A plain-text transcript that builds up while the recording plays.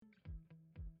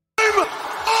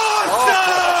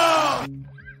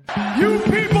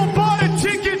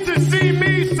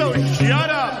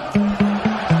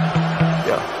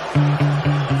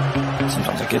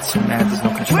get so mad, there's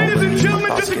no control Ladies of and me. gentlemen, My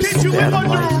thoughts just in get case so you bad, live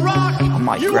I'm under like, a rock, I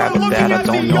might you grab are a looking bat, I at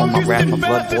don't the know, my youngest rap, and my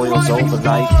blood best boils rising over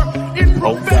like, star in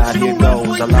oh God, here professional goes,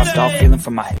 I wrestling lost all today. feeling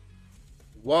from my head.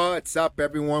 What's up,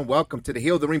 everyone? Welcome to the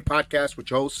Heal the Ring podcast with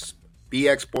your hosts,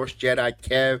 BX Sports Jedi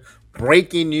Kev.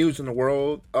 Breaking news in the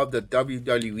world of the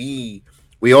WWE.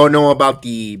 We all know about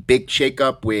the big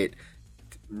shakeup with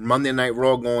Monday Night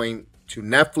Raw going to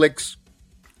Netflix.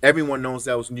 Everyone knows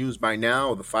that was news by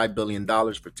now, the $5 billion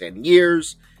for 10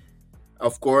 years,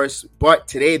 of course. But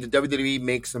today, the WWE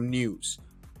makes some news.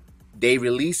 They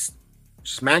released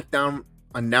SmackDown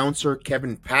announcer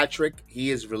Kevin Patrick.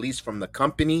 He is released from the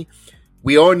company.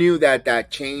 We all knew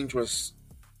that change was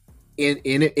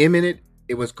imminent.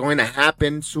 It was going to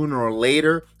happen sooner or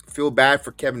later. Feel bad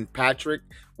for Kevin Patrick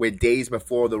with days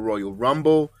before the Royal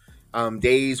Rumble.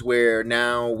 Days where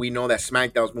now we know that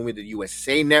SmackDown is moving to the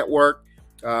USA Network.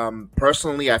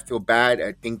 Personally, I feel bad.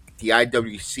 I think the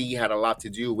IWC had a lot to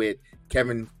do with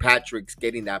Kevin Patrick's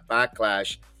getting that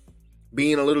backlash,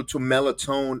 being a little too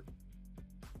melatonin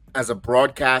as a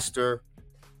broadcaster,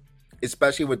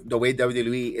 especially with the way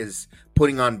WWE is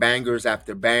putting on bangers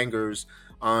after bangers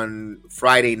on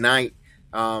Friday night.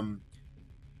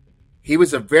 He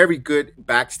was a very good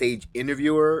backstage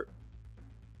interviewer.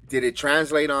 Did it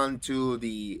translate onto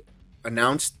the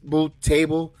announce booth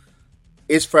table?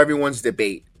 It's for everyone's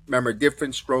debate. Remember,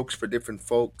 different strokes for different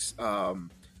folks.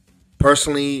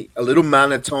 Personally, a little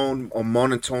monotone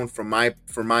for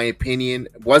my opinion.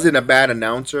 Wasn't a bad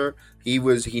announcer. He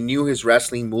knew his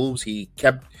wrestling moves. He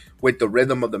kept with the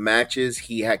rhythm of the matches.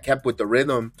 He had kept with the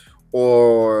rhythm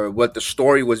or what the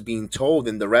story was being told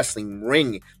in the wrestling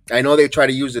ring. I know they try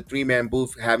to use the 3-man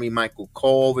booth, having Michael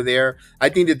Cole over there. I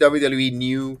think the WWE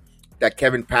knew that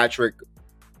Kevin Patrick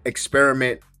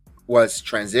experiment was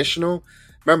transitional.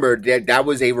 Remember, that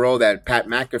was a role that Pat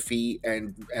McAfee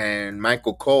and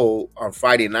Michael Cole on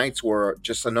Friday nights were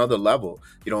just another level.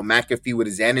 You know, McAfee with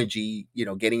his energy,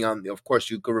 getting on. Of course,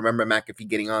 you could remember McAfee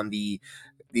getting on the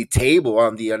table,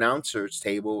 on the announcer's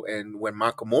table, and when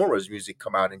Nakamura's music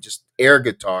come out and just air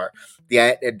guitar,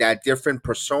 that different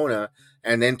persona,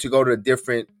 and then to go to a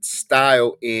different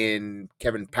style in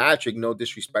Kevin Patrick. No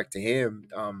disrespect to him,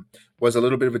 was a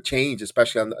little bit of a change,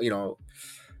 especially on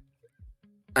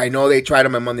I know they tried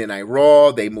him on Monday Night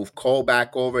Raw. They moved Cole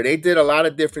back over. They did a lot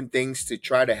of different things to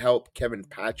try to help Kevin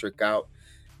Patrick out.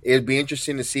 It'd be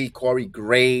interesting to see Corey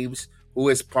Graves, who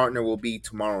his partner will be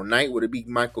tomorrow night. Would it be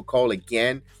Michael Cole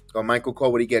again? Or Michael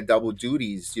Cole, would he get double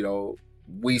duties?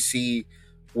 We see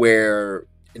where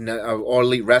All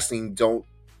Elite Wrestling don't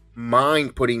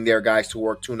mind putting their guys to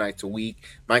work 2 nights a week.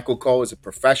 Michael Cole is a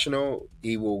professional.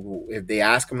 He will, if they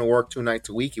ask him to work 2 nights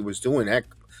a week, he was doing that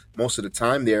most of the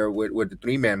time there with the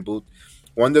 3-man booth.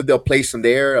 Wonder they'll place him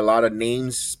there. A lot of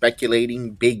names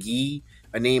speculating. Big E,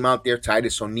 a name out there.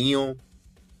 Titus O'Neil,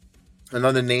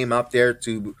 another name out there.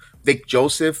 To Vic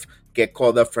Joseph get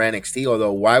called up for NXT.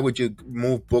 Although, why would you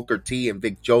move Booker T and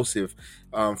Vic Joseph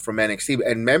from NXT?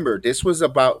 And remember, this was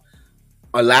about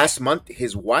last month.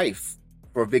 His wife,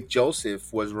 for Vic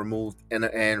Joseph, was removed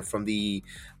and from the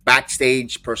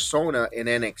backstage persona in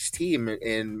NXT,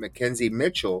 in Mackenzie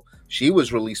Mitchell, she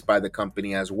was released by the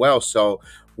company as well. So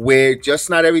we're just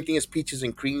not everything is peaches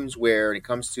and creams where it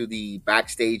comes to the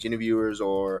backstage interviewers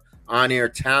or on-air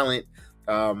talent.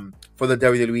 For the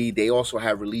WWE, they also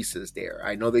have releases there.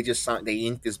 I know they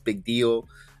inked this big deal.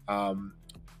 I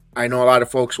know a lot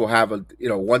of folks will have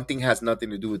one thing has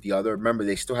nothing to do with the other. Remember,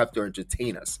 they still have to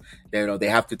entertain us. They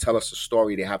have to tell us a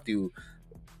story. They have to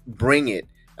bring it.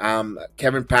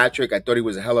 Kevin Patrick, I thought he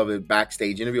was a hell of a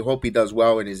backstage interview. Hope he does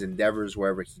well in his endeavors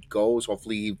wherever he goes.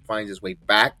 Hopefully he finds his way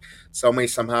back some way,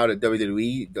 somehow to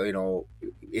WWE.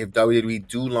 If WWE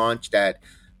do launch that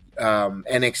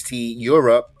NXT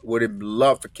Europe, would have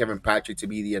loved for Kevin Patrick to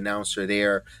be the announcer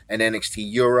there and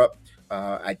NXT Europe.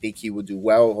 I think he would do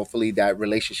well. Hopefully that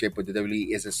relationship with the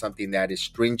WWE isn't something that is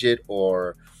stringent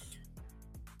or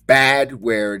bad,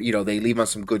 where they leave on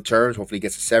some good terms. Hopefully he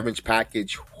gets a severance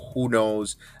package. Who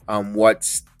knows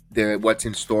what's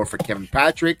in store for Kevin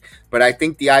Patrick? But I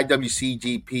think the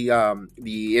IWCGP,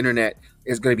 the internet,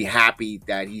 is going to be happy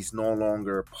that he's no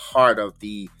longer part of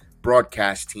the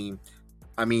broadcast team.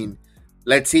 I mean,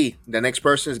 let's see. The next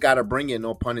person has got to bring in,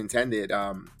 no pun intended.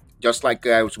 Just like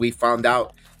as we found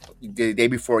out the day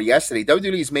before yesterday,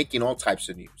 WWE is making all types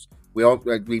of news.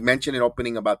 We mentioned in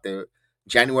opening about the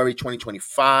January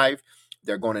 2025.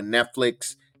 They're going to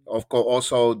Netflix. Of course,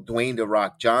 also Dwayne "The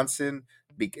Rock" Johnson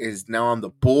is now on the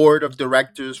board of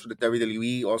directors for the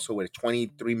WWE, also with a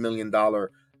 $23 million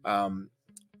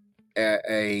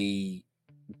a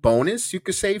bonus, you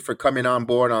could say, for coming on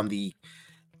board on the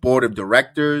board of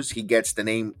directors. He gets the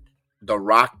name The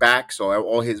Rock back, so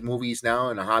all his movies now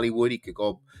in Hollywood, he could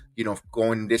go,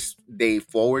 going this day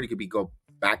forward, he could be go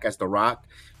back as The Rock.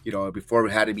 Before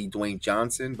it had to be Dwayne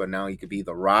Johnson, but now he could be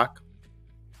The Rock.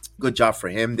 Good job for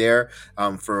him there.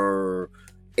 For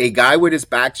a guy with his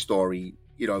backstory,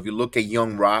 if you look at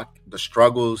Young Rock, the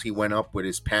struggles he went up with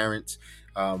his parents,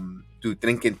 through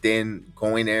Thinking Thin,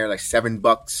 going there, like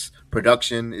 $7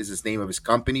 production is his name of his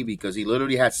company, because he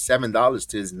literally had $7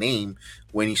 to his name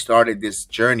when he started this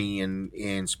journey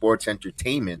in sports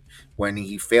entertainment when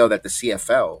he failed at the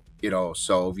CFL.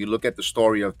 So if you look at the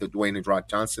story of the Dwayne "The Rock"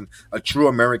 Johnson, a true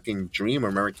American dream,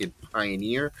 American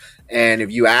pioneer, and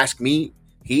if you ask me,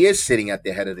 he is sitting at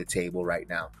the head of the table right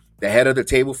now, the head of the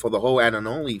table for the whole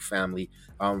Ananoli family.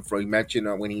 For he mentioned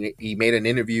when he made an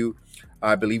interview,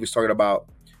 I believe he was talking about,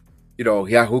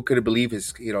 yeah, who could have believed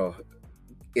his,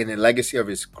 in the legacy of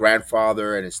his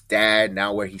grandfather and his dad,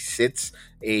 now where he sits,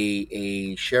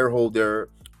 a shareholder,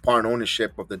 part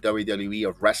ownership of the WWE,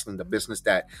 of wrestling, the business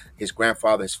that his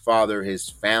grandfather, his father, his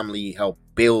family helped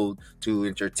build to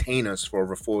entertain us for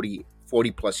over 40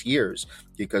 plus years,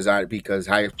 because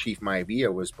High Chief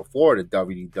Maivia was before the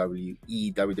WWE,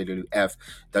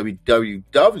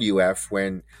 WWF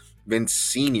when Vince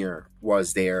Sr.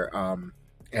 was there.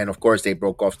 And of course, they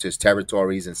broke off to his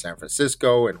territories in San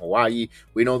Francisco and Hawaii.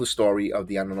 We know the story of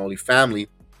the Ananoli family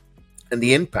and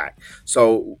the impact.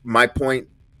 So my point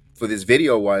for this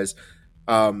video was,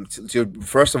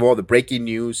 first of all, the breaking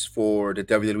news for the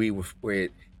WWE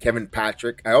with Kevin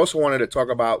Patrick. I also wanted to talk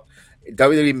about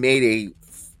WWE made a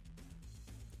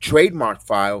trademark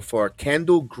file for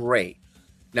Kendall Gray.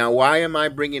 Now, why am I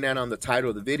bringing that on the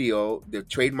title of the video? The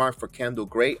trademark for Kendall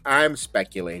Gray. I'm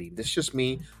speculating. This is just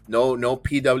me. No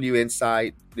PW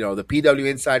Inside. The PW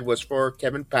Inside was for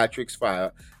Kevin Patrick's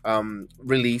file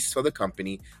release for the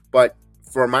company. But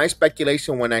for my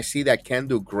speculation, when I see that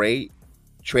Kendall Gray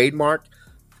trademark,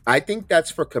 I think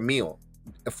that's for Camille,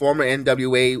 a former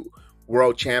NWA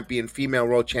world champion, female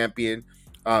world champion.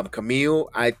 Camille,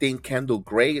 I think Kendall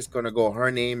Gray is going to go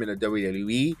her name in the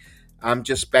WWE. I'm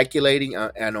just speculating,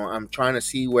 and I'm trying to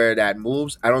see where that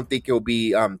moves. I don't think it'll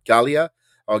be Gilia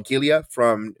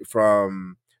from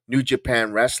New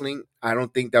Japan Wrestling. I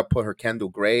don't think they'll put her Kendall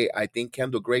Gray. I think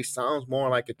Kendall Gray sounds more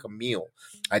like a Camille.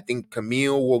 I think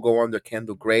Camille will go under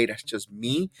Kendall Gray. That's just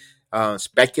me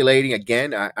speculating.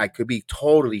 Again, I could be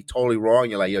totally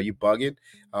wrong. You're like, yo, you bugging?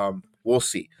 We'll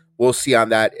see. We'll see on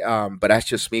that. But that's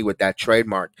just me with that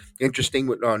trademark.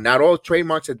 Interesting. Not all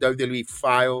trademarks at WWE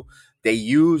file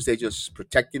they're just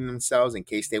protecting themselves in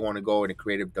case they want to go in a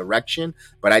creative direction.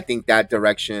 But I think that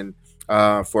direction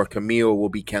for Camille will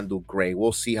be Kendall Gray.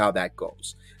 We'll see how that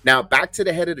goes. Now, back to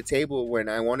the head of the table when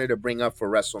I wanted to bring up for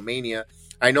WrestleMania.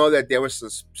 I know that there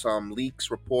was some leaks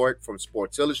report from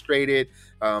Sports Illustrated.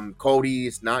 Cody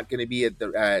is not going to be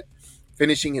at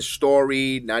finishing his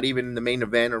story, not even in the main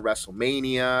event of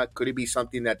WrestleMania. Could it be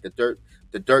something that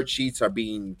the dirt sheets are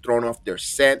being thrown off their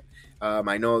scent?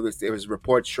 I know there was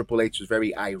reports Triple H was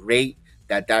very irate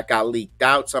that got leaked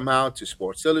out somehow to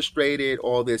Sports Illustrated,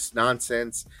 all this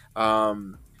nonsense. I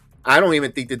don't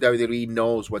even think the WWE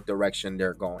knows what direction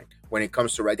they're going when it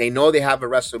comes to. They know they have a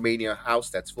WrestleMania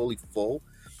house that's fully full.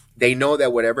 They know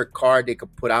that whatever card they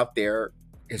could put out there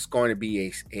is going to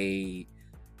be a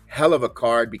hell of a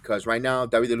card, because right now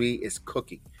WWE is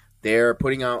cooking. They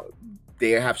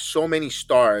have so many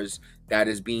stars that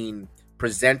is being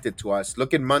presented to us.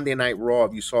 Look at Monday Night Raw.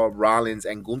 If you saw Rollins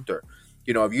and Gunther,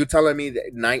 if you're telling me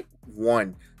that night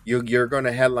one you're going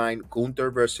to headline Gunther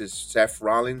versus Seth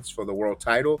Rollins for the world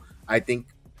title, I think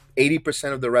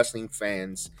 80% of the wrestling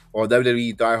fans or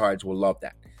WWE diehards will love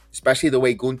that. Especially the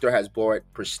way Gunther has brought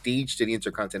prestige to the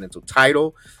Intercontinental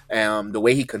title, the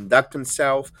way he conducts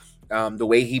himself, the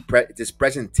way this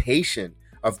presentation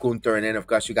of Gunther, and then of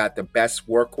course you got the best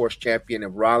workhorse champion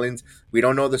of Rollins. We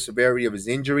don't know the severity of his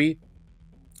injury.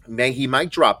 He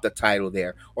might drop the title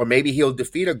there, or maybe he'll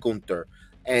defeat a Gunther,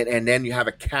 and then you have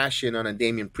a cash in on a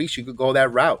Damian Priest. You could go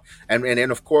that route, and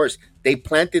then of course they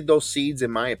planted those seeds,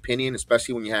 in my opinion,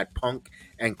 especially when you had Punk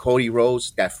and Cody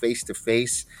Rhodes, that face to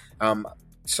face.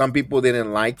 Some people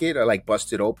didn't like it, or like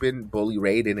Busted Open, Bully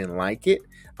Ray didn't like it.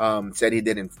 Said he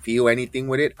didn't feel anything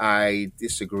with it. I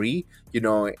disagree.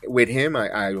 With him,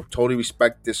 I totally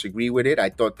disagree with it. I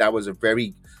thought that was a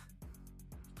very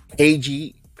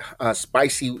cagey,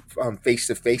 spicy face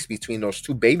to face between those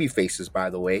two baby faces, by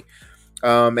the way.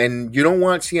 And you don't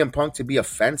want CM Punk to be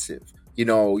offensive.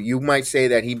 You might say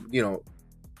that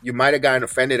you might have gotten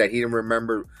offended that he didn't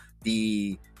remember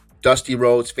the Dusty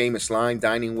Rhodes' famous line,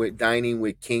 dining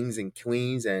with kings and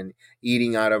queens and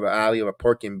eating out of an alley of a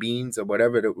pork and beans or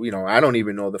whatever. I don't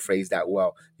even know the phrase that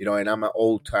well. And I'm an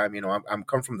old time. I'm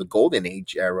come from the golden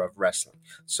age era of wrestling.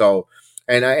 So,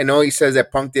 and I know he says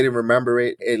that Punk didn't remember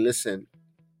it. Hey, listen,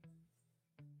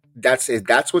 that's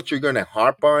what you're gonna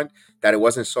harp on, that it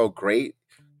wasn't so great,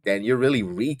 then you're really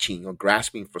reaching or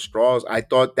grasping for straws. I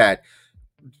thought that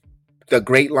the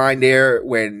great line there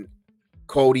when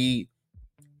Cody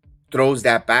throws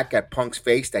that back at Punk's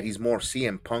face, that he's more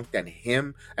CM Punk than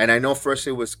him. And I know first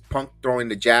it was Punk throwing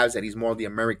the jabs that he's more the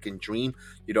American dream,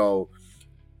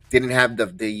 didn't have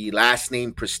the last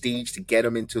name prestige to get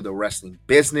him into the wrestling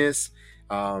business,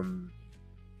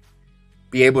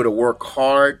 be able to work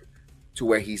hard to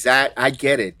where he's at. I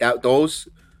get it. Those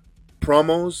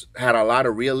promos had a lot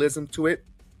of realism to it,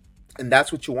 and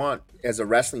that's what you want as a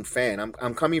wrestling fan.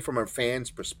 I'm coming from a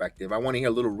fan's perspective. I want to hear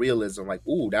a little realism, like,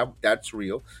 ooh, that's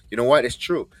real. You know what? It's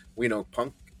true.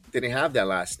 Punk didn't have that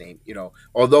last name.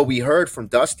 Although we heard from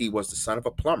Dusty was the son of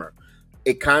a plumber,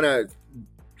 it kind of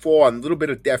fall on a little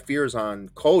bit of deaf ears on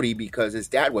Cody because his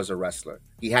dad was a wrestler.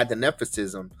 He had the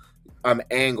nepotism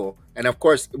angle, and of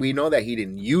course we know that he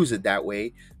didn't use it that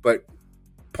way. But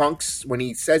Punk's, when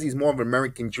he says he's more of an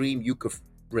American dream, you could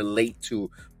relate to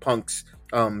Punk's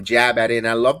jab at it. And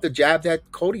I love the jab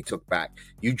that Cody took back.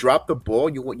 You dropped the ball,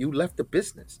 you left the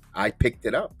business. I picked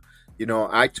it up.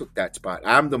 I took that spot.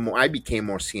 I became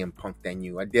more CM Punk than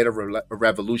you. I did a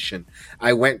revolution.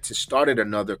 I went to started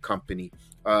another company,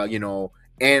 and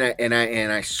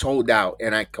I sold out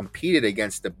and I competed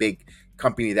against the big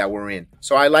company that we're in.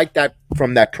 So I like that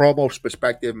from that promo's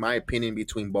perspective. My opinion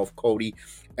between both Cody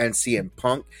and CM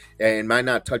Punk, and might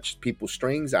not touch people's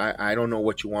strings. I don't know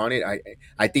what you wanted.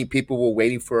 I think people were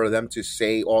waiting for them to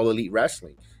say All Elite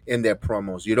Wrestling in their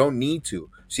promos. You don't need to.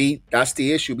 See, that's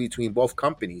the issue between both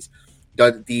companies.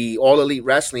 The All Elite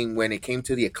Wrestling, when it came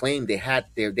to the Acclaim, they had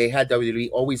WWE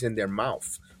always in their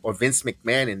mouth, or Vince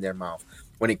McMahon in their mouth.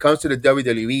 When it comes to the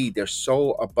WWE, they're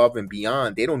so above and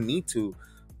beyond. They don't need to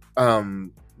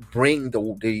bring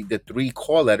the three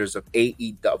call letters of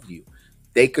AEW.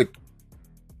 They could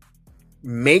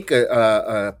make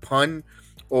a pun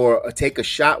or take a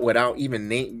shot without even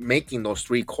making those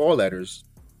three call letters.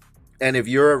 And if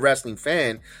you're a wrestling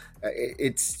fan,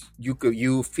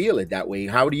 you feel it that way.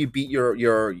 How do you beat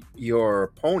your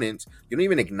opponents? You don't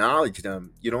even acknowledge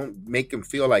them. You don't make them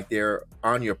feel like they're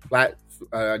on your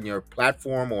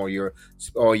platform or your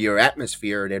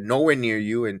atmosphere. They're nowhere near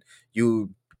you, and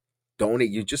you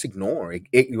just ignore it.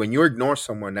 When you ignore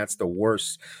someone, that's the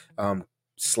worst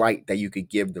slight that you could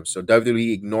give them. So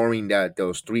WWE ignoring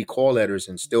those three call letters,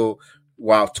 and still,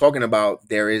 while talking about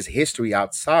there is history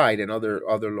outside and other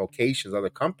locations, other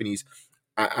companies,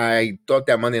 I thought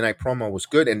that Monday Night promo was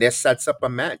good, and that sets up a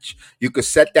match. You could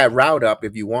set that route up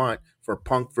if you want for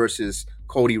Punk versus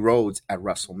Cody Rhodes at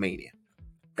WrestleMania.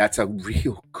 That's a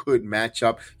real good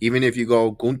matchup. Even if you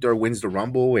go Gunther wins the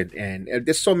Rumble, and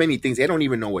there's so many things, they don't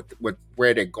even know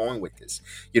where they're going with this.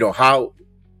 How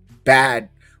bad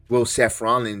will Seth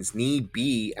Rollins' knee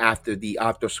be after the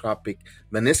arthroscopic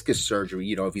meniscus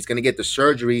surgery? If he's going to get the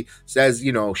surgery, says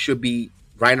should be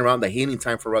right around the healing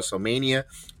time for WrestleMania.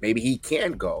 Maybe he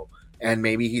can go, and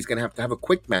maybe he's going to have a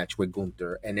quick match with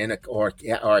Gunther, and then or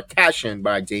a cash in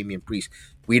by Damian Priest.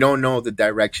 We don't know the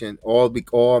direction. All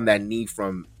on that knee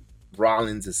from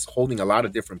Rollins is holding a lot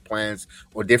of different plans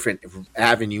or different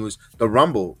avenues. The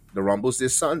Rumble's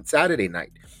this Saturday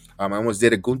night. I almost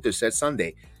did a Gunther set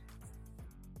Sunday.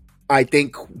 I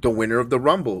think the winner of the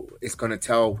Rumble is going to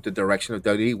tell the direction of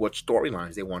WWE what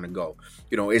storylines they want to go.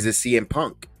 Is it CM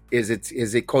Punk? Is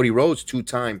it Cody Rhodes,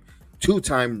 two-time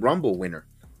Rumble winner?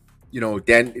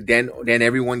 Then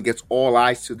everyone gets all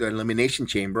eyes to the Elimination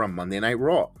Chamber on Monday Night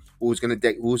Raw. Who's going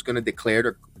to declare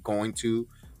they're going to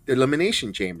the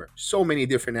Elimination Chamber? So many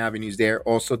different avenues there.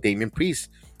 Also, Damian Priest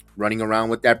running around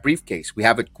with that briefcase. We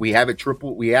have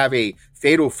a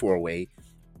fatal four-way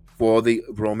for the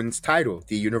Roman's title,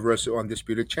 the Universal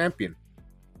Undisputed Champion.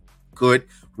 Could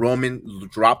Roman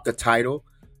drop the title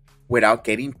without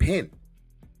getting pinned?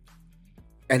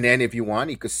 And then if you want,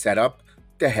 you could set up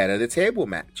the head of the table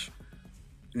match.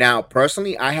 Now,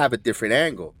 personally, I have a different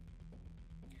angle.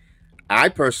 I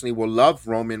personally will love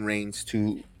Roman Reigns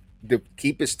to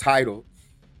keep his title.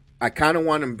 I kind of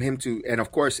want him to, and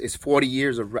of course, it's 40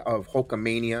 years of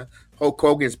Hulkamania. Hulk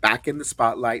Hogan's back in the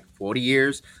spotlight. 40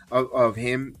 years of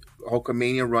him,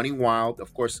 Hulkamania running wild.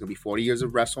 Of course, it's going to be 40 years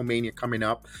of WrestleMania coming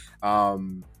up. I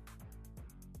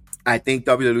think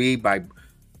WWE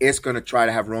is going to try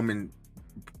to have Roman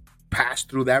pass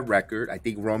through that record. I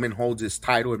think Roman holds his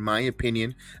title, in my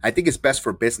opinion. I think it's best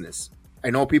for business. I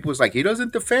know people's like, he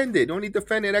doesn't defend it. Only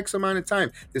defend it X amount of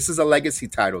time. This is a legacy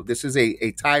title. This is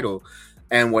a title.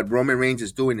 And what Roman Reigns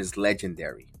is doing is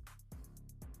legendary.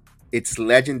 It's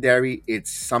legendary.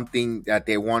 It's something that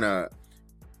they want to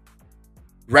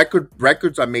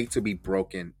records are made to be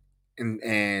broken.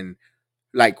 And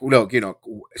like, look,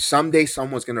 someday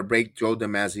someone's gonna break Joe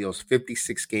DiMaggio's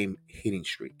 56 game hitting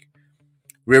streak.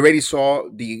 We already saw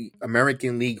the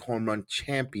American League home run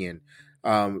champion,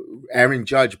 Aaron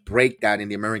Judge, break that in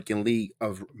the American League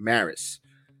of Maris.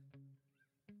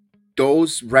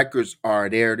 Those records are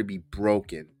there to be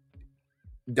broken.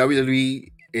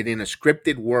 WWE, in a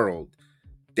scripted world,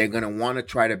 they're gonna want to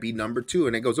try to be number two,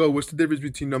 and it goes, oh, what's the difference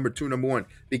between number two, number one?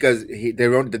 Because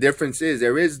the difference is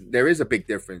there is a big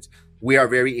difference. We are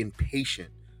very impatient,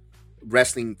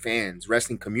 wrestling fans,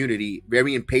 wrestling community,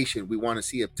 very impatient. We want to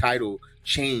see a title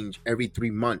change every 3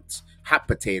 months. Hot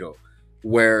potato,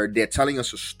 where they're telling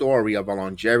us a story of a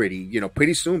longevity.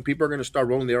 Pretty soon people are going to start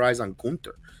rolling their eyes on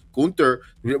Gunther.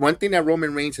 One thing that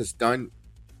Roman Reigns has done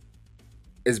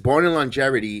is born in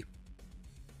longevity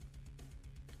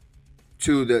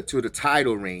to the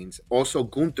title reigns. Also,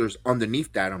 Gunther's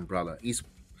underneath that umbrella.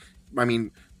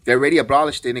 They already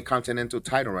abolished the Intercontinental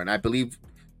title run. I believe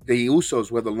the Usos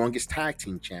were the longest tag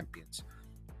team champions.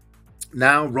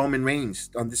 Now Roman Reigns,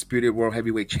 undisputed world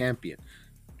heavyweight champion.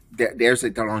 There's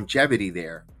the longevity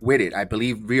there with it. I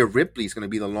believe Rhea Ripley is going to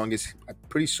be the longest,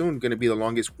 pretty soon, going to be the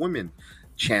longest women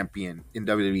champion in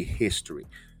WWE history.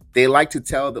 They like to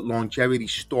tell the longevity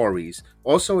stories.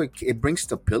 Also, it brings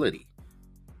stability.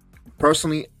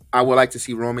 Personally, I would like to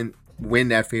see Roman win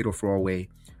that fatal 4-way,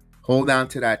 hold on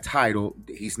to that title.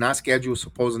 He's not scheduled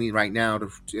supposedly right now to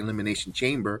Elimination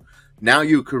Chamber. Now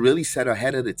you could really set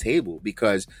ahead of the table,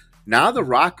 because now The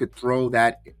Rock could throw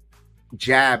that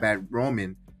jab at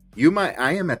Roman.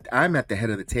 I'm at the head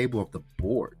of the table of the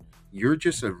board. You're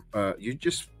just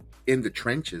in the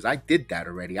trenches. I did that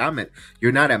already.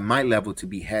 You're not at my level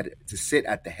to sit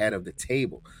at the head of the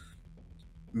table.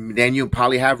 Then you'll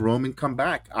probably have Roman come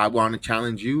back. I want to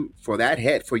challenge you for that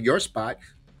head, for your spot,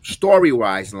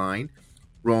 story-wise line,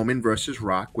 Roman versus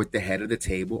Rock with the head of the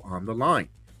table on the line.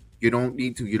 You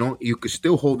could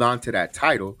still hold on to that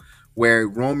title where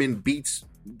Roman beats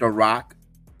The Rock,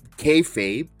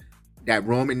 kayfabe, that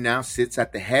Roman now sits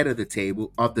at the head of the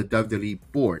table of the WWE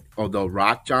board. Although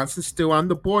Rock Johnson's still on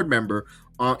the board member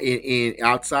in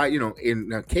outside, in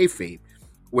kayfabe,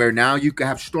 where now you could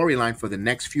have storyline for the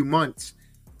next few months.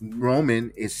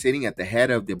 Roman is sitting at the head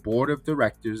of the board of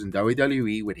directors in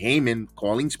WWE with Heyman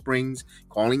calling springs,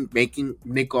 making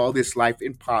Nick all this life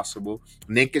impossible.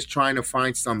 Nick is trying to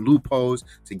find some loopholes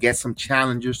to get some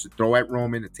challengers to throw at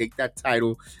Roman to take that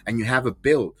title, and you have a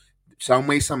build. Some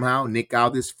way, somehow, Nick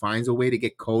Aldis finds a way to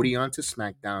get Cody onto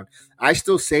SmackDown. I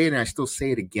still say it, and I still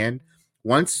say it again.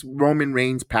 Once Roman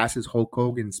Reigns passes Hulk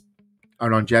Hogan's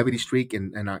longevity streak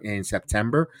in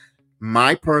September,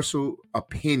 my personal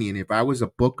opinion, if I was a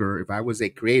booker, if I was a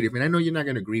creative, and I know you're not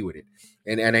going to agree with it,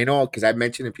 and I know because I've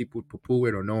mentioned it, people poo-poo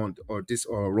it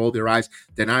or roll their eyes,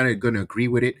 they're not going to agree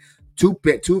with it. Two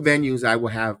venues I will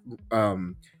have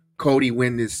Cody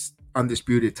win this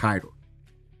undisputed title.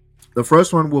 The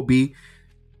first one will be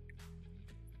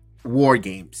War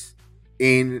Games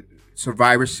in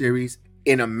Survivor Series,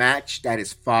 in a match that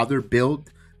his father built,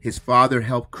 his father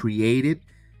helped create it.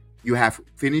 You have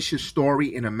finished your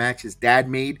story in a match his dad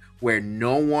made, where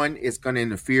no one is going to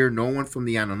interfere. No one from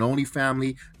the Ananoli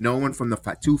family, no one from the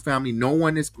Fatu family, no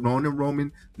one is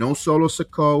Roman, no Solo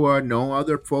Sikoa, no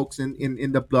other folks in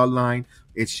the bloodline.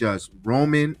 It's just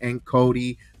Roman and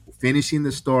Cody finishing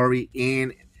the story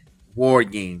in War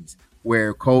Games,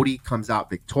 where Cody comes out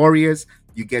victorious.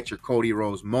 You get your Cody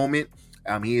Rhodes moment.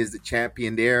 He is the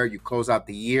champion there. You close out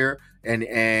the year,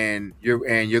 and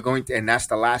you're going to, and that's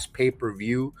the last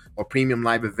pay-per-view or premium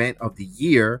live event of the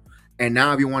year. And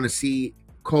now, if you want to see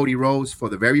Cody Rhodes for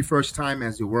the very first time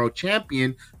as the world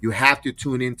champion, you have to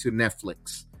tune into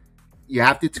Netflix. You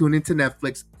have to tune into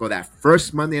Netflix for that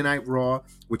first Monday Night Raw,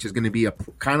 which is going to be a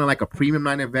kind of like a premium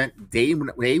night event. Day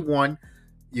one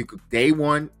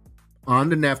on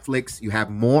the Netflix. You have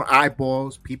more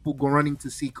eyeballs, people go running to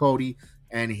see Cody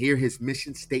and hear his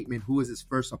mission statement, who is his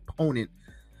first opponent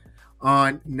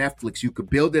on Netflix. You could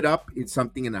build it up in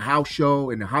something in a house show,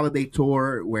 in a holiday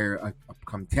tour, where a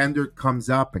contender comes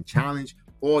up and challenge,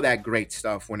 all that great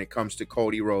stuff when it comes to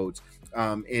Cody Rhodes.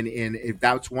 And if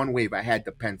that's one way, if I had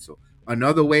the pencil.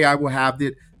 Another way I will have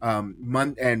it,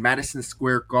 and Madison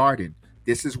Square Garden.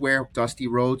 This is where Dusty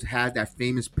Rhodes had that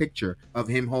famous picture of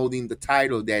him holding the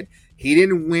title that he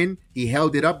didn't win. He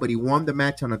held it up, but he won the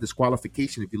match on a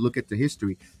disqualification. If you look at the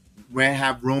history, where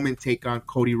have Roman take on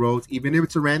Cody Rhodes, even if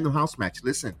it's a random house match.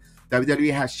 Listen,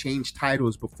 WWE has changed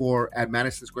titles before at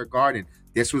Madison Square Garden.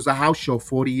 This was a house show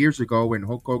 40 years ago when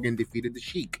Hulk Hogan defeated the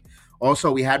Sheik.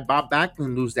 Also, we had Bob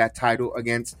Backlund lose that title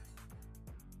against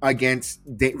Big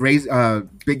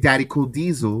Daddy Cool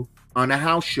Diesel on a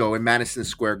house show in Madison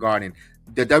Square Garden.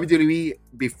 The WWE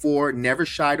before never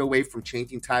shied away from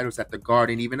changing titles at the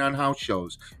Garden, even on house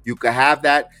shows. You could have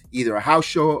that either a house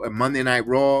show, a Monday Night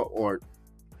Raw, or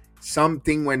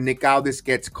something when Nick Aldis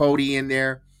gets Cody in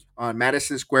there on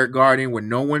Madison Square Garden when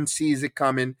no one sees it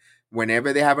coming.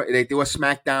 Whenever they do a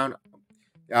SmackDown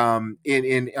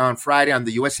in on Friday on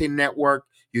the USA Network,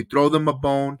 you throw them a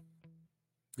bone.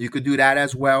 You could do that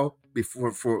as well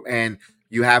and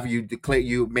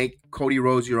you make Cody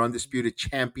Rhodes your undisputed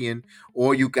champion,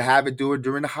 or you could have it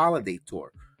during the holiday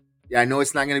tour. Yeah, I know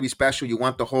it's not going to be special. You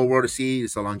want the whole world to see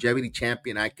it's a longevity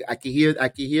champion. I can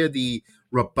hear the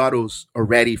rebuttals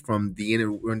already from the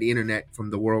internet,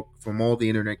 from the world, from all the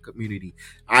internet community.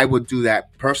 I would do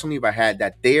that personally if I had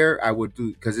that there. I would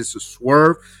do because it's a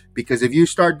swerve. Because if you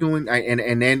start doing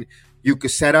and then you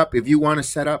could set up if you want to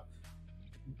set up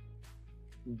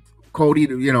Cody,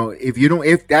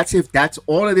 if that's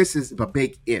all of this is a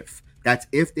big if. That's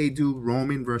if they do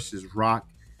Roman versus Rock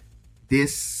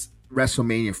this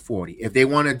WrestleMania 40. If they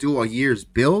want to do a year's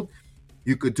build,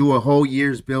 you could do a whole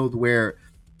year's build where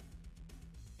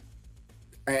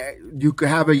you could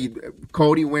have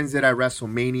Cody wins it at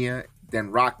WrestleMania, then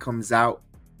Rock comes out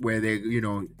where they,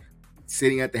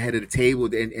 sitting at the head of the table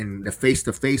in the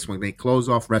face-to-face when they close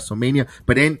off WrestleMania.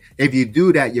 But then if you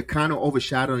do that, you're kind of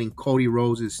overshadowing Cody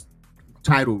Rhodes'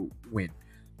 title win.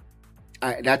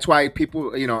 That's why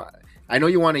people, I know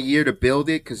you want a year to build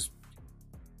it because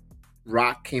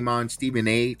Rock came on Stephen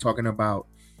A. talking about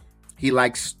he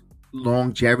likes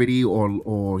longevity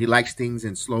or he likes things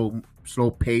in slow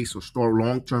pace or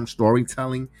long-term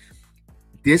storytelling.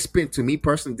 To me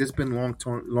personally, this been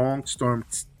long-term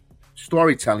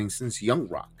storytelling since Young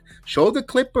Rock. Show the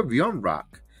clip of Young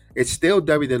Rock. It's still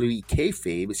WWE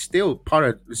kayfabe. It's still part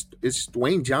of it's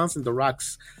Dwayne Johnson, The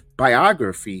Rock's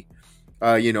biography.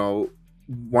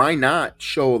 Why not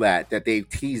show that they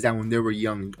teased that when they were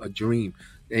young, a dream.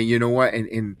 And you know what?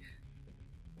 And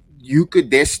you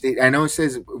could I know it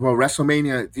says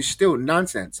WrestleMania. It's still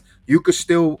nonsense. You could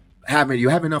still have it. You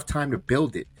have enough time to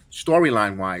build it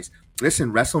storyline wise.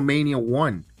 Listen, WrestleMania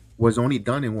 1 was only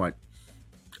done in what,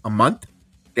 a month?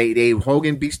 They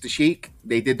Hogan beats the Sheik.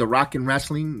 They did the Rock and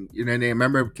Wrestling. They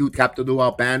remember cute Captain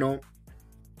Albano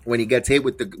when he gets hit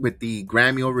with the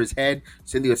Grammy over his head.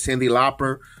 Cindy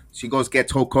Lauper. She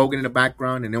gets Hulk Hogan in the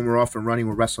background, and then we're off and running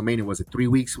with WrestleMania. Was it 3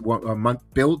 weeks, a month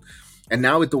build? And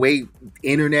now with the way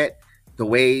internet, the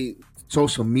way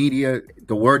social media,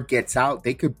 the word gets out,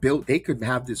 they could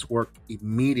have this work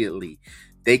immediately.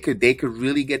 They could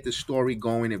really get the story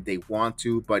going if they want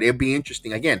to, but it'd be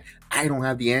interesting. Again, I don't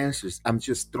have the answers. I'm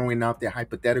just throwing out their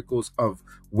hypotheticals of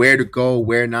where to go,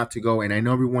 where not to go. And I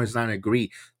know everyone's not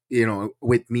agree,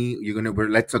 with me.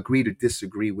 Let's agree to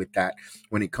disagree with that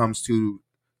when it comes to,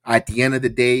 at the end of the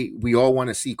day, we all want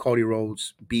to see Cody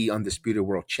Rhodes be undisputed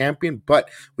world champion, but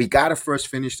we got to first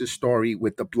finish the story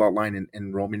with the bloodline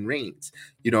and Roman Reigns,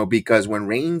 because when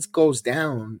Reigns goes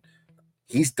down,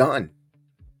 he's done.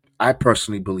 I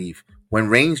personally believe when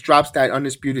Reigns drops that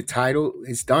undisputed title,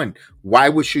 it's done. Why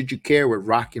should you care with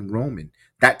Rock and Roman?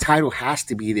 That title has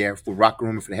to be there for Rock and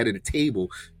Roman for the head of the table.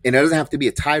 And it doesn't have to be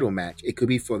a title match. It could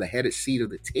be for the head of seat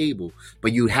of the table.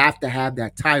 But you have to have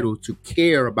that title to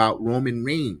care about Roman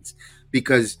Reigns.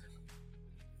 Because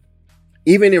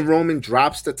even if Roman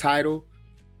drops the title,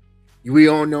 we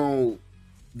all know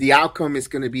the outcome is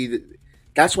going to be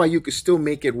that's why you could still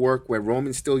make it work where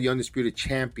Roman's still the undisputed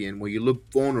champion, where you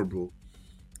look vulnerable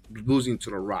losing to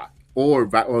The Rock. Or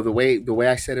the way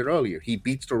I said it earlier, he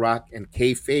beats The Rock and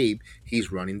kayfabe,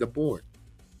 he's running the board.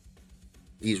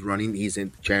 He's in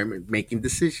the chairman, making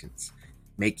decisions,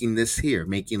 making this here,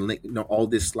 making all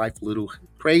this life a little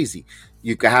crazy.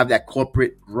 You could have that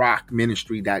corporate Rock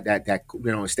ministry that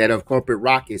instead of corporate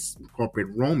Rock, it's corporate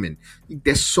Roman.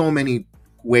 There's so many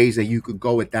ways that you could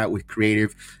go with that with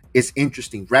creative. It's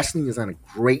interesting. Wrestling is on a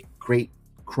great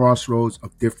crossroads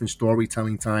of different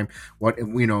storytelling time.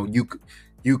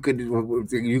 You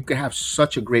could have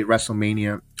such a great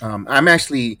WrestleMania. I'm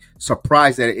actually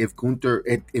surprised that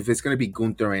if it's going to be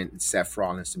Gunther and Seth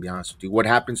Rollins, to be honest with you, what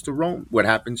happens to Rome? What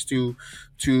happens to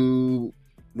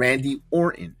Randy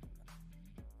Orton?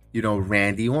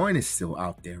 Randy Orton is still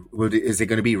out there. Is it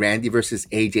going to be Randy versus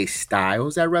AJ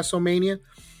Styles at WrestleMania?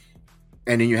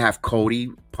 And then you have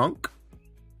Cody Punk,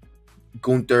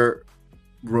 Gunther,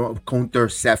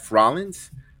 Seth Rollins,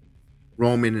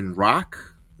 Roman and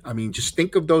Rock. I mean, just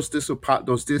think of those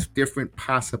different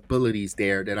possibilities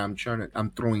there that I'm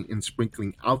throwing and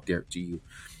sprinkling out there to you.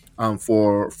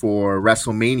 For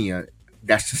WrestleMania,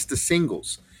 that's just the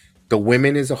singles. The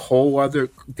women is a whole other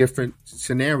different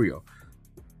scenario.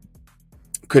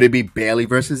 Could it be Bailey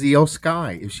versus Io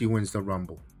Sky if she wins the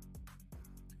Rumble?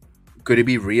 Could it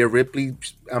be Rhea Ripley,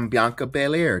 Bianca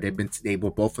Belair? They were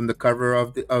both on the cover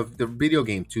of the video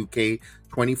game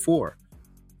 2K24.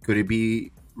 Could it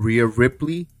be Rhea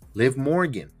Ripley, Liv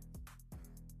Morgan?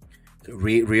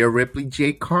 Rhea Ripley,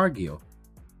 Jade Cargill?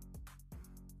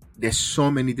 There's so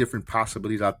many different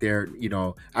possibilities out there.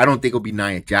 I don't think it'll be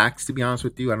Nia Jax, to be honest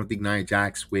with you. I don't think Nia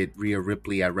Jax with Rhea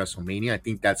Ripley at WrestleMania. I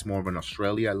think that's more of an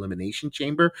Australia Elimination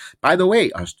Chamber. By the way,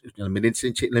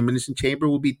 Elimination Chamber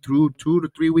will be through 2 to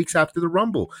 3 weeks after the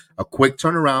Rumble. A quick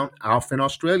turnaround off in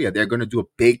Australia. They're going to do a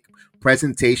big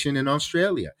presentation in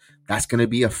Australia. That's going to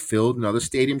be a filled another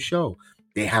stadium show.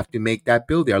 They have to make that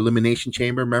build. Their Elimination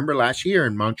Chamber, remember last year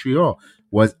in Montreal,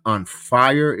 was on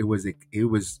fire. It was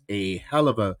a hell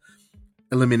of a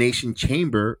Elimination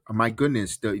Chamber. Oh, my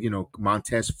goodness,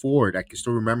 Montez Ford. I can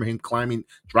still remember him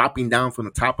dropping down from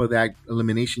the top of that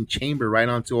Elimination Chamber right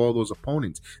onto all those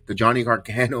opponents. The Johnny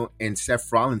Gargano and Seth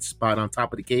Rollins spot on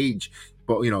top of the cage.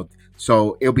 But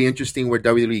so it'll be interesting where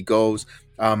WWE goes.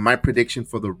 My prediction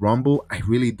for the Rumble, I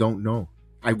really don't know.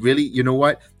 You know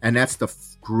what? And that's the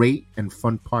great and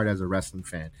fun part as a wrestling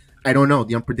fan. I don't know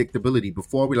the unpredictability.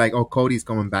 Before we like, oh, Cody's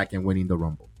coming back and winning the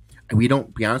Rumble. And we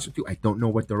don't, be honest with you, I don't know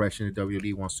what direction the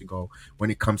WWE wants to go when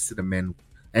it comes to the men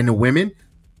and the women.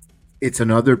 It's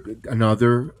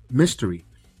another mystery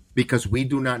because we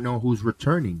do not know who's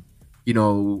returning.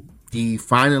 The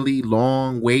finally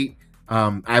long wait.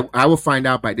 I will find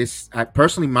out by this.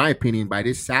 Personally, my opinion, by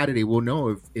this Saturday, we'll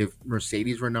know if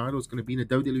Mercedes Renardo is going to be in the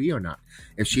WWE or not.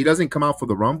 If she doesn't come out for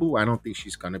the Rumble, I don't think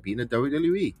she's going to be in the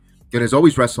WWE. There's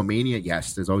always WrestleMania.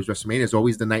 Yes, there's always WrestleMania. There's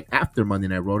always the night after Monday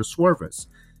Night Raw to swerve us.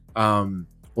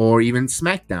 Or even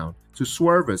SmackDown to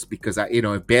swerve us because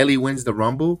if Bailey wins the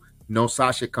Rumble, no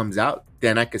Sasha comes out,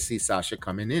 then I could see Sasha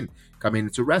coming in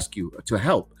to rescue, to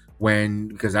help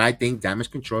because I think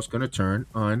Damage Control is going to turn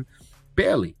on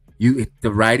Bailey. The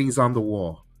writing's on the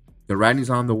wall. The writing's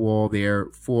on the wall there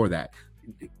for that.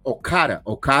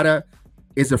 Okada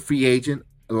is a free agent.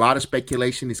 A lot of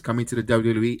speculation is coming to the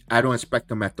WWE. I don't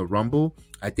expect him at the Rumble.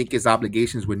 I think his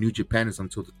obligations with New Japan is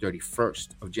until the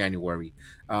 31st of January.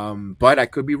 But I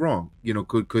could be wrong.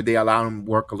 Could they allow him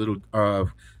work a little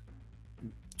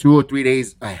 2 or 3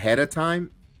 days ahead of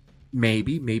time?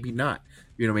 Maybe not.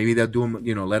 Maybe they'll do him,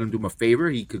 let him do him a favor.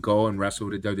 He could go and wrestle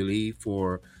with the WWE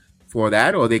for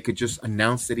that, or they could just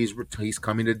announce that he's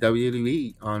coming to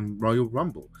WWE on Royal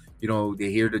Rumble.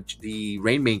 They hear the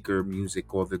Rainmaker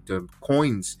music or the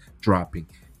coins dropping.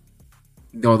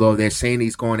 Although they're saying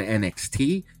he's going to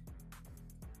NXT.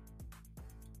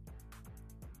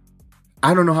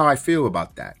 I don't know how I feel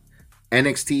about that.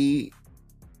 NXT,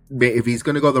 if he's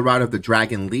going to go the route of the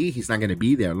Dragon Lee, he's not going to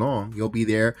be there long. He'll be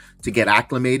there to get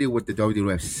acclimated with the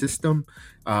WWF system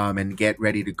and get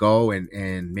ready to go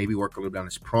and maybe work a little bit on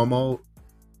his promo.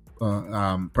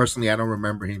 Personally, I don't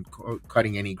remember him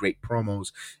cutting any great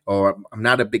promos, or I'm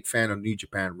not a big fan of New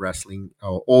Japan Wrestling,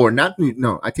 or not.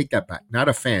 No, I take that back. Not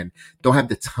a fan. Don't have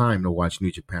the time to watch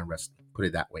New Japan Wrestling. Put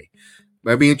it that way. But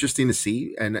it'd be interesting to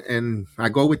see, and I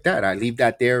go with that. I leave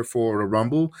that there for the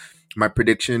Rumble. My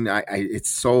prediction,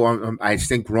 I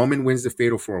think Roman wins the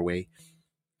Fatal 4-Way.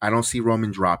 I don't see Roman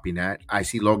dropping that. I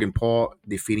see Logan Paul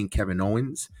defeating Kevin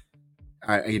Owens.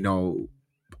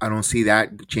 I don't see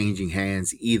that changing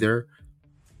hands either.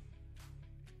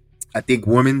 I think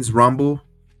Women's Rumble,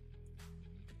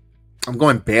 I'm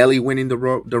going Bailey winning the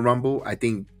Rumble. I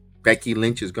think Becky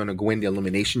Lynch is going to go in the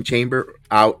Elimination Chamber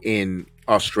out in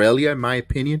Australia, in my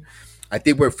opinion. I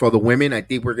think for the women, I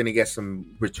think we're going to get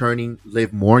some returning.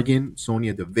 Liv Morgan,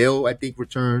 Sonya Deville, I think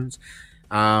returns.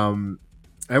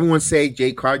 Everyone say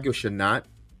Jade Cargill should not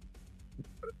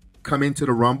come into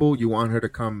the Rumble. You want her to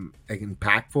come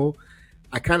impactful.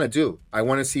 I kind of do. I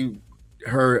want to see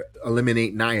her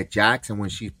eliminate Nia Jax, and when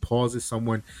she pauses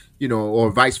someone,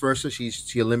 or vice versa, she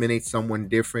eliminates someone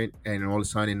different, and all of a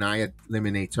sudden Nia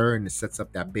eliminates her, and it sets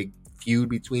up that big feud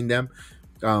between them.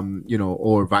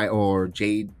 Or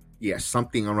Jade,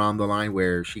 something around the line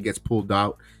where she gets pulled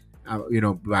out,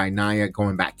 by Nia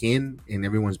going back in, and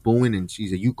everyone's booing, and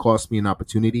she's you cost me an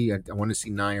opportunity. I want to see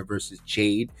Nia versus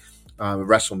Jade,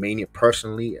 WrestleMania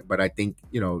personally, but I think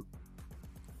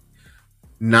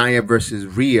Nia versus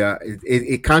Rhea,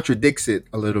 it contradicts it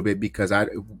a little bit because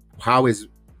how is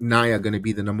Nia going to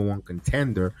be the number one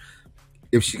contender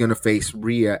if she's going to face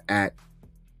Rhea at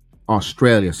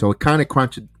Australia. So it kind of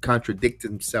contradicts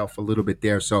himself a little bit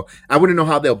there. So I wouldn't know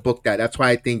how they'll book that. That's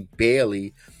why I think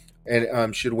Bailey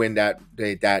and should win that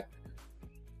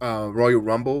Royal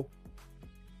Rumble,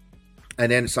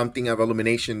 and then something of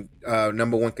elimination.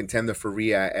 Number one contender for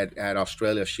Rhea at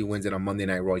Australia. She wins it on Monday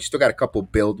Night Raw. She still got a couple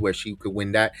build where she could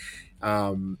win that.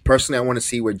 Personally, I want to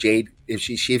see where Jade, if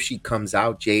she comes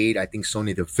out, Jade. I think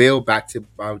Sonya Deville. Back to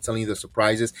I was telling you the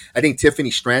surprises. I think Tiffany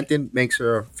Stratton makes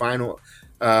her final.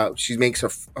 She makes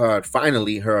her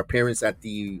finally her appearance at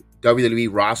the WWE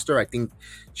roster. I think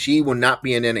she will not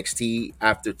be in NXT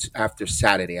after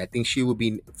Saturday. I think she will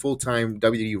be full time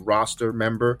WWE roster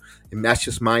member, and that's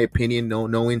just my opinion.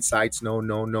 No insights. No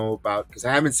about, because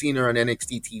I haven't seen her on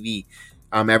NXT TV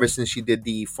ever since she did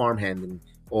the farmhand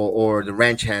or the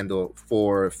ranch handle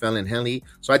for Fallon Henley.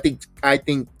 So I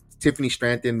think Tiffany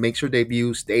Stratton makes her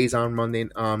debut, stays on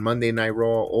Monday Night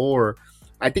Raw, or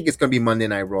I think it's gonna be Monday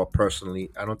Night Raw.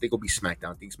 Personally, I don't think it'll be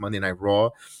SmackDown. I think it's Monday Night Raw.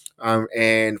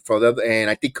 And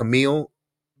I think Camille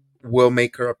will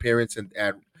make her appearance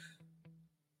at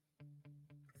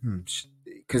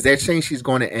because they're saying she's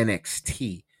going to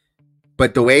NXT.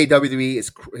 But the way WWE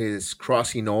is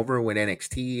crossing over with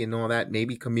NXT and all that,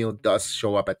 maybe Camille does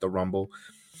show up at the Rumble,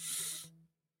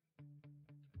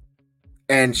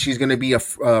 and she's going to be a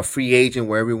free agent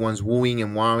where everyone's wooing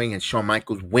and wowing, and Shawn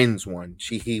Michaels wins one.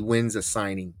 He wins a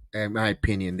signing, in my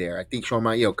opinion. There, I think Shawn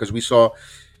Michaels, because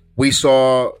we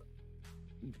saw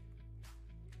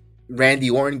Randy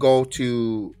Orton go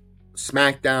to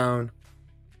SmackDown.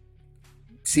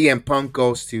 CM Punk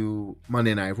goes to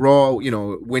Monday Night Raw,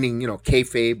 winning,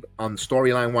 kayfabe on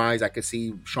storyline wise. I could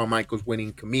see Shawn Michaels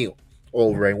winning Camille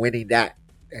over and winning that.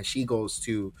 And she goes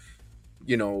to,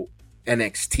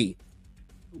 NXT.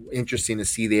 Interesting to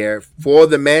see there. For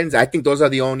the men's, I think those are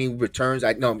the only returns.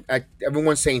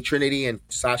 Everyone's saying Trinity and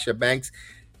Sasha Banks.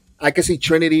 I could see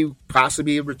Trinity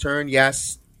possibly return,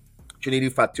 yes. Trinity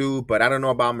Fatu, but I don't know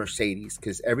about Mercedes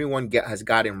because everyone has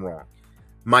got him wrong.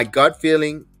 My gut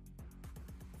feeling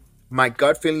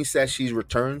says she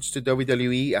returns to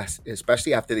WWE,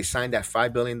 especially after they signed that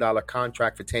 $5 billion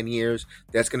contract for 10 years.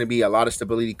 There's going to be a lot of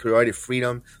stability, creative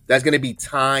freedom. There's going to be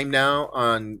time now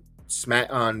on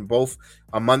both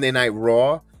on Monday Night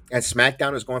Raw, and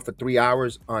SmackDown is going for 3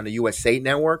 hours on the USA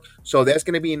Network. So there's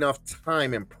going to be enough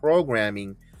time and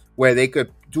programming where they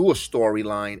could do a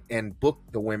storyline and book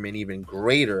the women even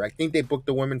greater. I think they booked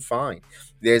the women fine.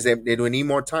 They do need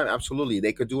more time. Absolutely.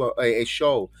 They could do a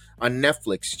show on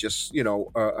Netflix, just,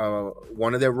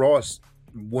 one of their Raws,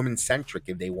 women centric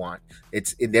if they want.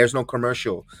 There's no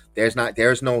commercial. There's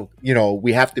no,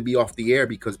 we have to be off the air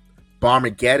because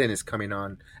Barmageddon is coming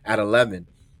on at 11.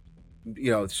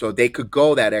 So they could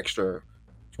go that extra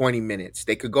 20 minutes.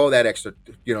 They could go that extra,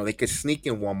 they could sneak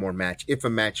in one more match if a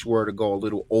match were to go a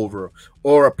little over,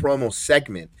 or a promo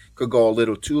segment could go a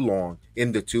little too long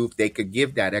in the tooth. They could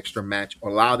give that extra match,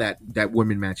 allow that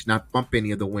women match, not bump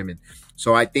any of the women.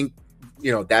 So I think,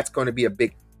 that's going to be a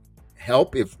big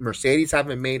help. If Mercedes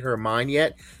haven't made her mind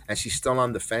yet and she's still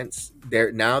on the fence,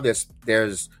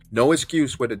 there's no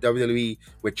excuse with the WWE,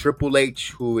 with Triple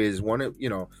H, who is one of,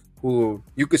 who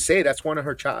you could say that's one of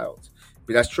her child.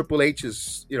 Because Triple H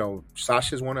is,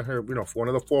 Sasha's one of her, one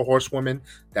of the 4 horsewomen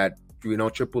that,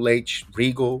 Triple H,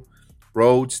 Regal,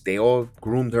 Rhodes, they all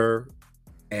groomed her.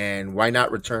 And why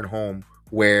not return home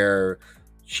where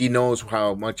she knows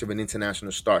how much of an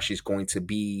international star she's going to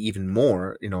be, even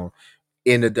more,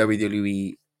 in the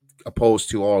WWE, opposed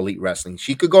to All Elite Wrestling.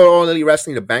 She could go to All Elite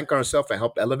Wrestling to bank on herself and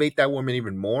help elevate that woman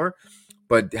even more.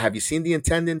 But have you seen the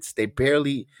attendance? They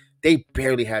barely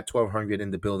had 1,200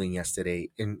 in the building yesterday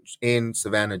in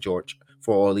Savannah, Georgia,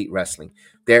 for All Elite Wrestling.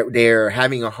 They're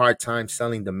having a hard time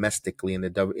selling domestically in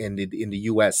the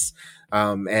U.S.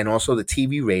 And also the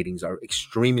TV ratings are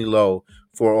extremely low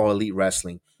for All Elite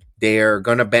Wrestling. They're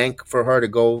gonna bank for her to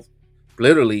go,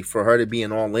 literally for her to be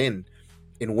an All In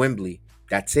Wembley.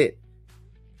 That's it.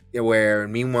 Where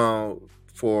meanwhile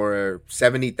for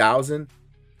 70,000.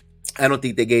 I don't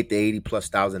think they gave the 80+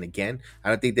 thousand again. I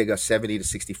don't think they got 70 to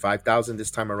 65,000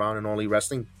 this time around in All Elite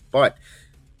Wrestling. But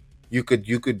the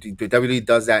WWE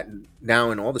does that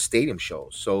now in all the stadium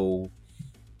shows. So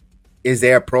is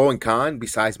there a pro and con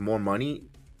besides more money?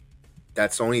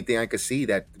 That's the only thing I could see,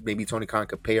 that maybe Tony Khan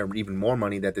could pay her even more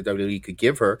money that the WWE could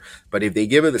give her. But if they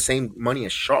give her the same money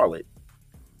as Charlotte,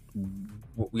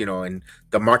 and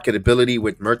the marketability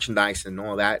with merchandise and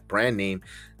all that brand name,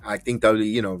 I think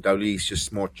WWE is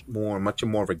just much more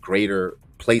of a greater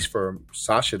place for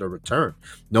Sasha to return.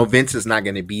 No, Vince is not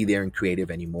going to be there in creative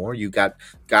anymore. You got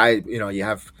guys, you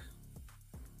have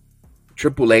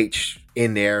Triple H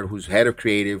in there who's head of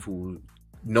creative, who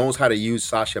knows how to use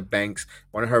Sasha Banks,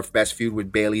 one of her best feud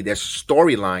with Bayley. There's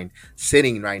storyline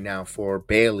sitting right now for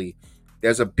Bayley.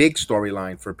 There's a big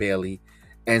storyline for Bayley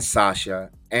and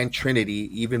Sasha and Trinity,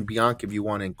 even Bianca if you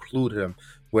want to include them,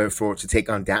 where for to take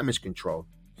on Damage Control.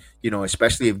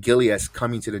 Especially if Gilead's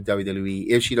coming to the WWE,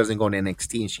 if she doesn't go to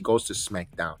NXT and she goes to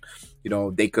SmackDown,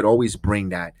 they could always bring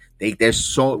that. They're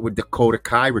so with Dakota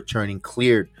Kai returning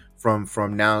cleared from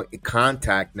now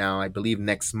contact now, I believe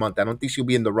next month. I don't think she'll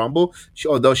be in the Rumble.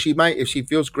 Although she might, if she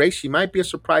feels great, she might be a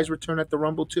surprise return at the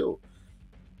Rumble too.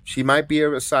 She might be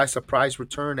a surprise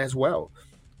return as well.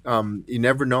 You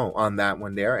never know on that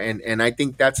one there, and I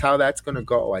think that's how that's gonna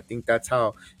go. I think that's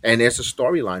how, and there's a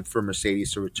storyline for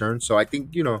Mercedes to return. So I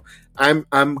think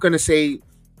I'm gonna say,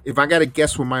 if I gotta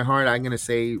guess with my heart, I'm gonna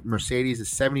say Mercedes is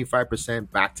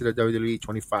 75% back to the WWE,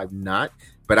 25 not.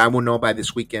 But I will know by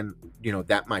this weekend.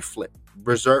 That might flip.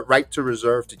 Reserve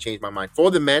to change my mind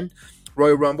for the men.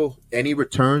 Royal Rumble, any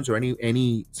returns or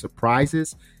any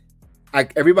surprises?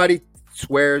 Everybody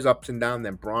swears up and down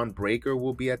that Braun Breaker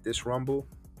will be at this Rumble.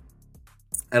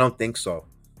 I don't think so.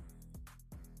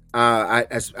 I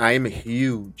am a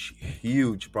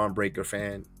huge Braun Breaker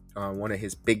fan. One of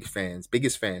his biggest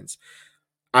fans.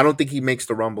 I don't think he makes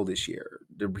the Rumble this year.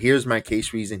 Here's my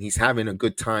case reason. He's having a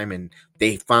good time, and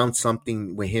they found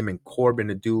something with him and Corbin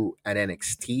to do at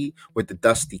NXT with the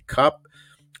Dusty Cup.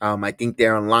 I think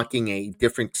they're unlocking a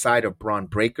different side of Braun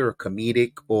Breaker, a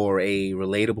comedic or a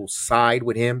relatable side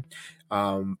with him.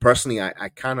 Personally, I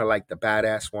kind of like the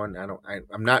badass one.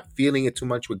 I'm not feeling it too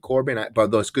much with Corbin,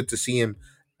 but though it's good to see him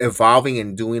evolving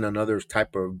and doing another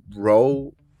type of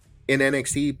role in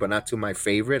NXT, but not to my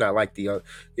favorite. I like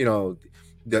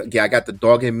I got the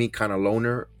dog in me kind of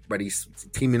loner, but he's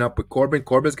teaming up with Corbin.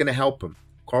 Corbin's going to help him.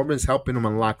 Corbin's helping him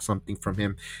unlock something from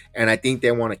him. And I think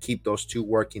they want to keep those two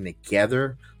working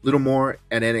together a little more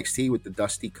at NXT with the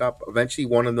Dusty Cup. Eventually,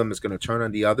 one of them is going to turn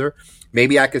on the other.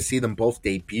 Maybe I could see them both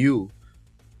debut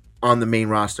on the main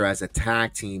roster as a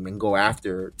tag team and go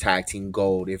after tag team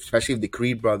gold, especially if the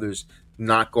Creed brothers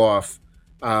knock off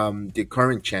the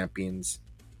current champions.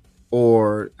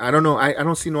 Or I don't know. I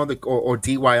don't see no other or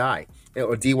DYI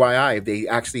if they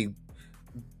actually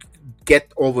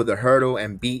get over the hurdle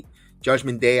and beat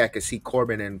Judgment Day. I could see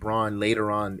Corbin and Braun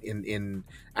later on in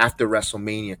after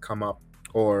WrestleMania come up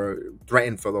or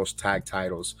threaten for those tag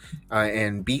titles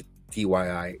and beat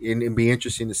DYI. It'd be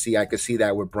interesting to see. I could see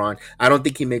that with Braun. I don't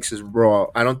think he makes his Raw.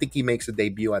 I don't think he makes a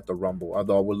debut at the Rumble.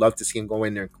 Although I would love to see him go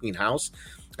in there and clean house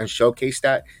and showcase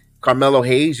that. Carmelo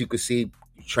Hayes, you could see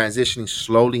transitioning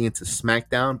slowly into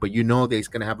SmackDown, but that he's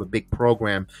going to have a big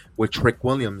program with Trick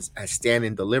Williams as Stand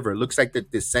and Deliver. It looks like the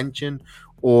dissension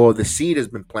or the seed has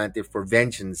been planted for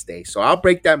Vengeance Day. So I'll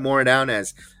break that more down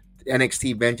as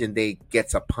NXT Vengeance Day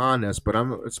gets upon us. But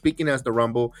I'm speaking as the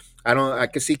Rumble. I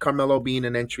could see Carmelo being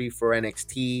an entry for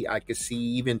NXT. I could see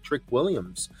even Trick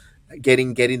Williams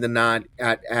getting the nod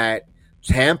at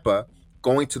Tampa,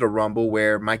 going to the Rumble,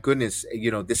 where, my goodness,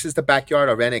 this is the backyard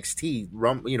of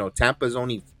NXT. Tampa's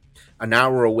only an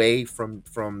hour away from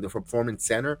the Performance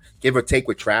Center, give or take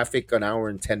with traffic, an hour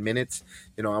and 10 minutes,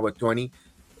 hour 20.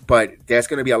 But there's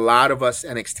going to be a lot of us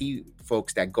NXT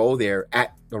folks that go there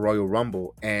at the Royal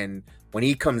Rumble. And when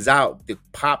he comes out, the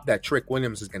pop that Trick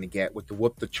Williams is going to get with the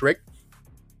whoop the trick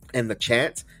and the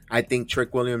chant, I think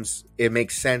Trick Williams, it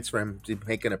makes sense for him to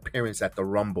make an appearance at the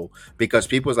Rumble, because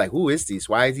people's like, who is this?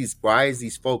 Why is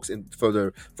these folks, and for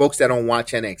the folks that don't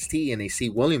watch NXT and they see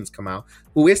Williams come out,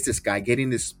 who is this guy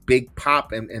getting this big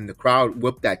pop and the crowd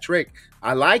whoop that trick?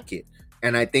 I like it.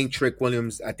 And I think Trick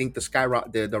Williams, I think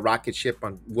the rocket ship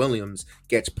on Williams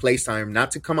gets placed on him,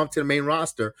 not to come up to the main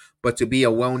roster, but to be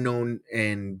a well-known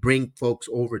and bring folks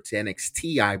over to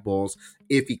NXT eyeballs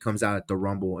if he comes out at the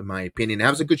Rumble, in my opinion.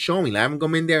 That was a good showing. Have him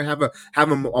come in there, have a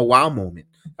wow moment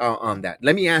on that.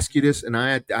 Let me ask you this, and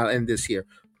I'll end this here.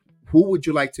 Who would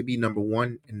you like to be number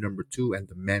one and number two in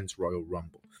the men's Royal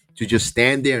Rumble? To just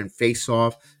stand there and face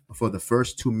off for the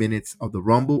first 2 minutes of the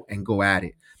Rumble and go at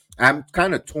it. I'm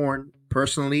kind of torn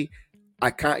personally.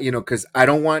 I can't, because I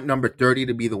don't want number 30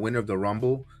 to be the winner of the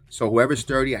Rumble. So whoever's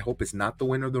 30, I hope it's not the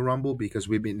winner of the Rumble, because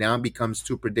now it becomes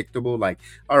too predictable. Like,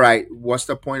 all right, what's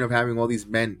the point of having all these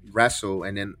men wrestle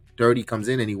and then 30 comes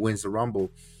in and he wins the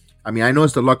Rumble? I mean, I know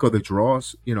it's the luck of the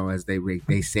draws, as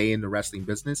they say in the wrestling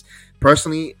business.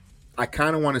 Personally, I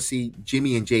kind of want to see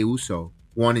Jimmy and Jey Uso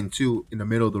 1 and 2 in the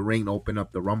middle of the ring open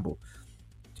up the Rumble.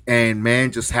 And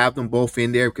man, just have them both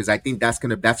in there, because I think that's a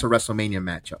WrestleMania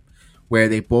matchup where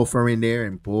they both are in there,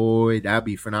 and boy, that'd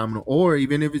be phenomenal. Or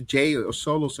even if it's Jay or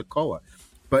Solo Sikoa,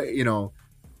 but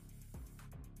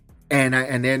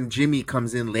and then Jimmy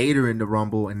comes in later in the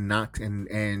Rumble and knocks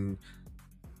and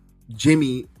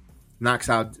Jimmy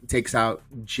takes out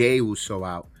Jey Uso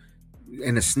out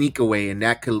in a sneak away, and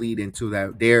that could lead into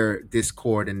their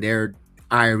discord and their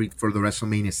ire for the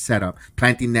WrestleMania setup,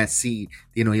 planting that seed.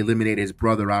 He eliminated his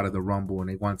brother out of the Rumble, and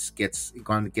he gets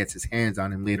his hands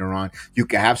on him later on. You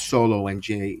could have Solo and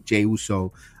Jey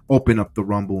Uso open up the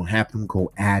Rumble and have them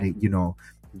go at it.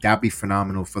 That'd be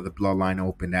phenomenal for the Bloodline to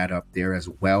open that up there as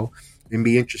well. It'd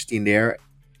be interesting there.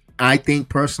 I think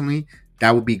personally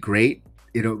that would be great.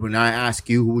 When I ask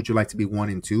you, who would you like to be 1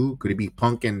 and 2? Could it be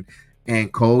Punk and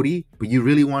Cody? But you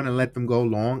really want to let them go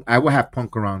long? I would have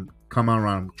Punk come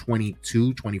around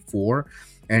 22, 24,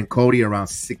 and Cody around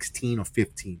 16 or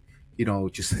 15.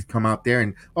 Just come out there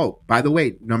and, oh, by the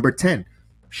way, number 10,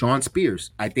 Shawn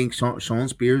Spears. I think Shawn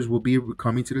Spears will be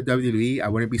coming to the WWE. I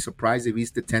wouldn't be surprised if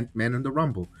he's the 10th man in the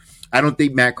Rumble. I don't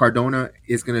think Matt Cardona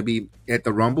is going to be at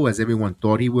the Rumble as everyone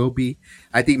thought he will be.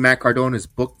 I think Matt Cardona is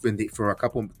booked for a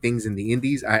couple of things in the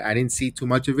Indies. I didn't see too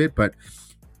much of it, but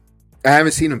I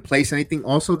haven't seen him place anything.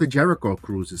 Also, the Jericho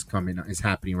Cruise is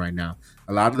happening right now.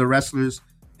 A lot of the wrestlers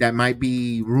that might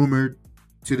be rumored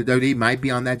to the WWE might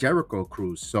be on that Jericho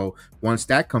Cruise. So once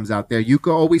that comes out there, you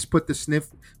can always put the sniff.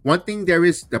 One thing there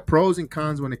is, the pros and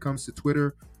cons when it comes to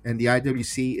Twitter and the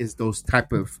IWC is those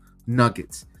type of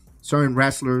nuggets. Certain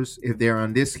wrestlers, if they're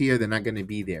on this here, they're not going to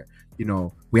be there.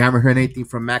 We haven't heard anything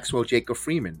from Maxwell Jacob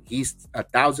Freeman. He's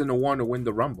 1,000-1 to win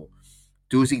the Rumble.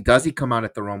 Does he come out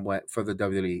at the Rumble for the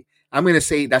WWE? I'm going to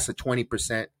say that's a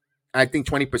 20%. I think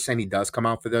 20% he does come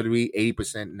out for the WWE.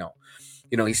 80% no.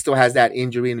 He still has that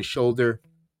injury in his shoulder.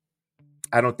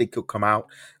 I don't think he'll come out.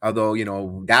 Although,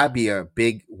 that'd be a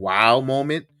big wow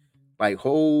moment. Like,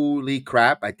 holy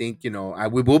crap. I think, we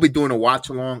will be doing a watch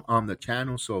along on the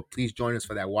channel. So please join us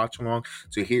for that watch along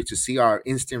to see our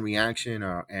instant reaction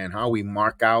and how we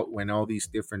mark out when all these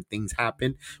different things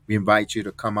happen. We invite you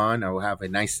to come on. We'll have a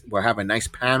nice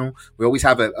panel. We always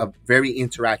have a very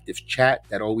interactive chat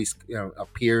that always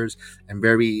appears and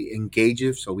very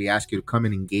engaging. So we ask you to come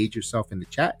and engage yourself in the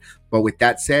chat. But with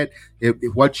that said,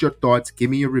 what's your thoughts? Give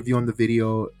me your review on the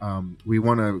video. We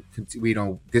want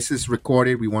to, this is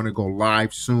recorded. We want to go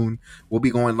live soon. We'll be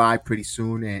going live pretty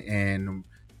soon. And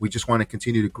we just want to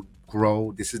continue to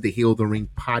grow. This is the Heal the Ring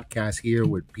podcast here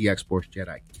with PX Sports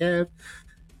Jedi Kev.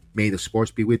 May the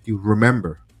sports be with you.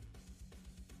 Remember,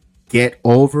 get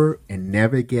over and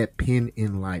never get pinned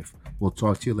in life. We'll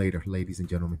talk to you later, ladies and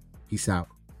gentlemen. Peace out.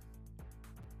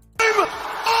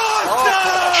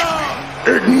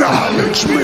 Acknowledge me.